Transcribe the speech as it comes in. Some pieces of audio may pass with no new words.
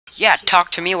Yeah,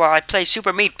 talk to me while I play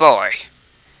Super Meat Boy.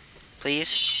 Please.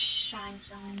 Shine,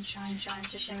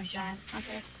 just shimmy shine.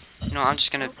 Okay. You know, I'm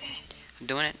just gonna... Okay. I'm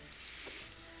doing it.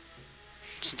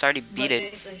 Since I already beat it.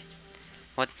 Seriously.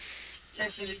 What?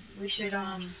 Seriously, we should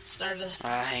start a...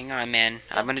 Hang on, man.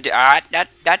 I'm gonna do...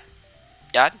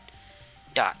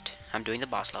 Dot. I'm doing the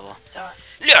boss level.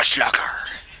 Yeah, Slugger!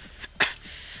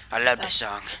 I love this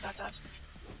song.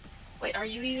 Wait, are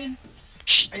you even...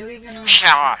 Shh. Are you even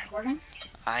recording?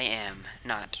 I am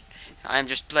not. I'm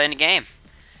just playing a game.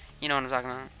 You know what I'm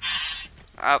talking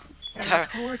about.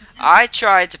 I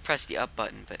tried to press the up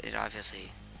button, but it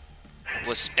obviously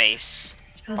was space.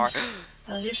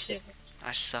 You're stupid.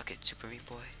 I suck at Super Meat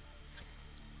Boy.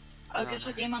 Oh, guess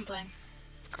what game I'm playing?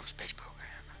 Go space program.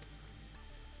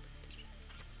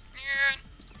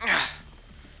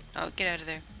 Oh, get out of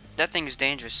there. That thing is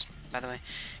dangerous, by the way.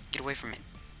 Get away from it.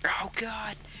 Oh,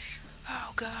 God.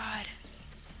 Oh, God.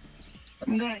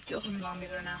 I'm gonna kill some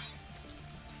zombies right now.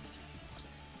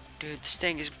 Dude, this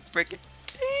thing is freaking...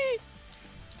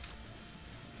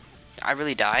 I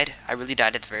really died. I really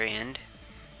died at the very end.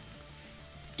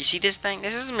 You see this thing?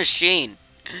 This is a machine.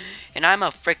 And I'm a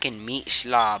freaking meat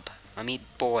slob. A meat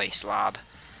boy slob.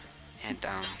 And,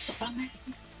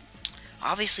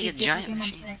 obviously a giant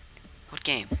machine. What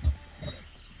game?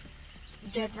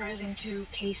 Dead Rising 2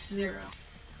 Case 0.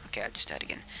 Okay, I just died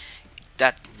again.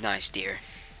 That's nice, dear.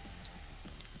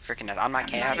 Freaking, I'm not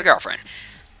gonna have a girlfriend.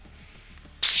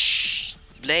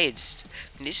 Blades.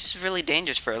 This is really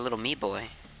dangerous for a little meat boy.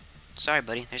 Sorry,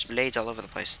 buddy. There's blades all over the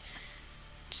place.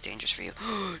 It's dangerous for you.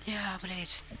 Yeah,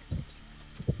 blades.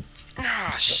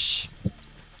 Ah, shh.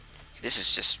 This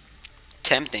is just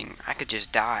tempting. I could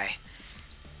just die.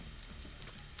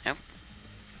 Nope.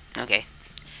 Okay.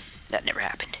 That never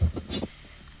happened.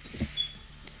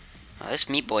 Oh, this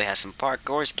meat boy has some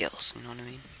parkour skills. You know what I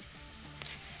mean?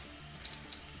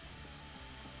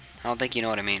 I don't think you know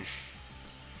what I mean.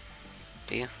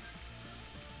 Do you?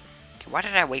 Okay, why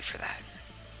did I wait for that?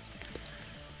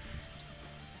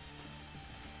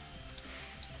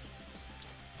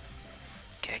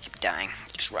 Okay, I keep dying.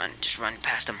 Just run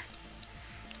past him.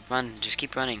 Run, just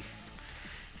keep running.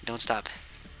 Don't stop.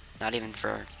 Not even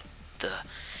for the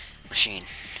machine.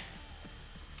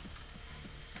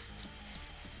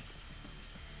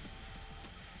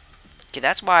 Okay,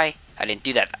 that's why I didn't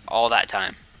do that all that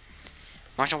time.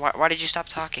 Marshall, why did you stop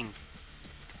talking?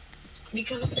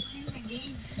 Because I'm playing the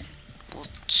game. Well,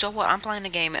 so what? I'm playing the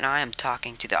game and I am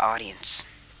talking to the audience.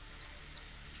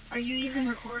 Are you even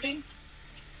recording?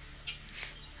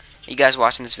 You guys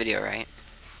watching this video, right?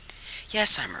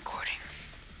 Yes, I'm recording.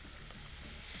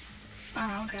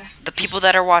 Oh, okay. The people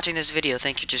that are watching this video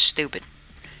think you're just stupid.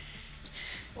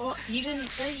 Well, you didn't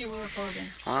say you were recording.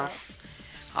 Well, so.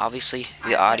 Obviously,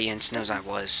 the audience knows I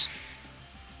was.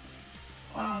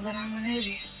 Well, then I'm an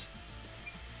idiot.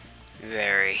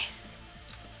 Very.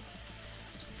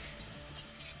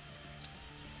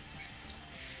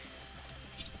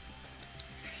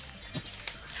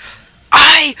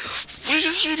 Where did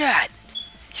you see that?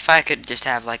 If I could just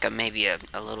have like maybe a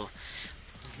little,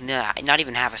 nah, not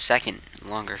even half a second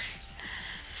longer,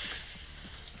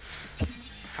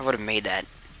 I would have made that.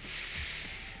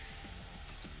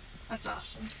 That's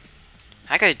awesome.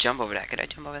 I could jump over that. Could I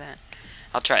jump over that?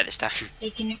 I'll try this time.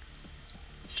 Hey, can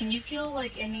you kill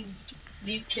like any?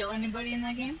 Do you kill anybody in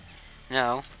that game?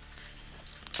 No.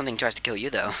 Something tries to kill you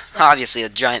though. Obviously, a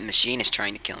giant machine is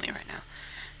trying to kill me right now.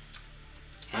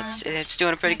 It's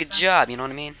doing a pretty good job. You know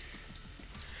what I mean?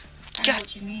 I know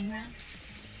what you mean, man.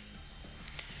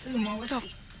 Ooh, Melissa.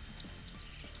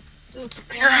 Ooh,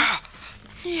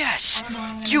 yes!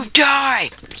 You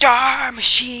die! Die,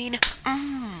 machine!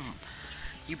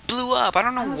 You blew up. I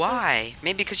don't know why.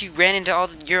 Maybe because you ran into all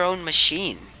your own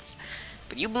machines.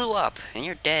 But you blew up, and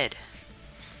you're dead.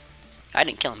 I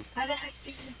didn't kill him.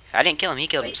 I didn't kill him. He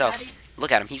killed himself.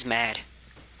 Look at him. He's mad.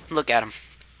 Look at him.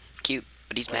 Cute,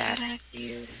 but he's mad.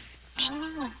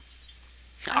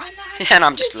 And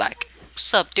I'm just like,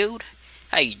 what's up, dude?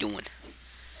 How you doing?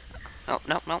 Oh,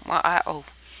 no.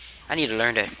 I need to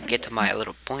learn to get to my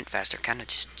little point faster. Kind of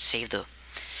just save the...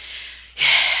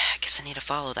 Yeah, I guess I need to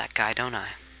follow that guy, don't I?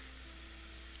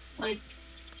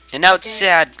 And now it's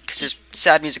sad, because there's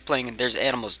sad music playing and there's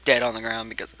animals dead on the ground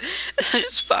because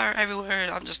there's fire everywhere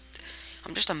and I'm just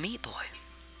a meat boy.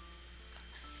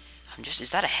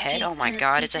 Is that a head? Oh my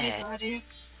god, it's a head.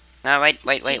 No, wait.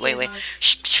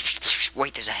 Shh,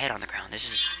 wait, there's a head on the ground. This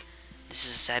is a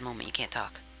sad moment. You can't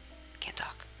talk.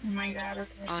 Oh my god,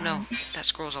 okay. Oh no, that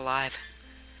squirrel's alive.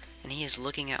 And he is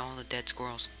looking at all the dead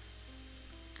squirrels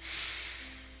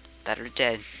that are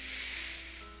dead.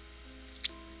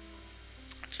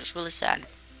 It's just really sad.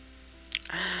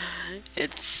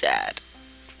 It's sad.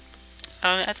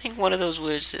 I think one of those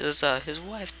was his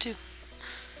wife too.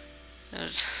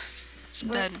 It's a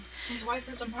But bad. his wife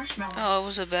is a marshmallow. Oh, it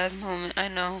was a bad moment. I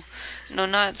know. No,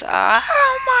 not.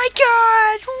 Oh my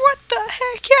God! What the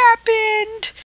heck happened?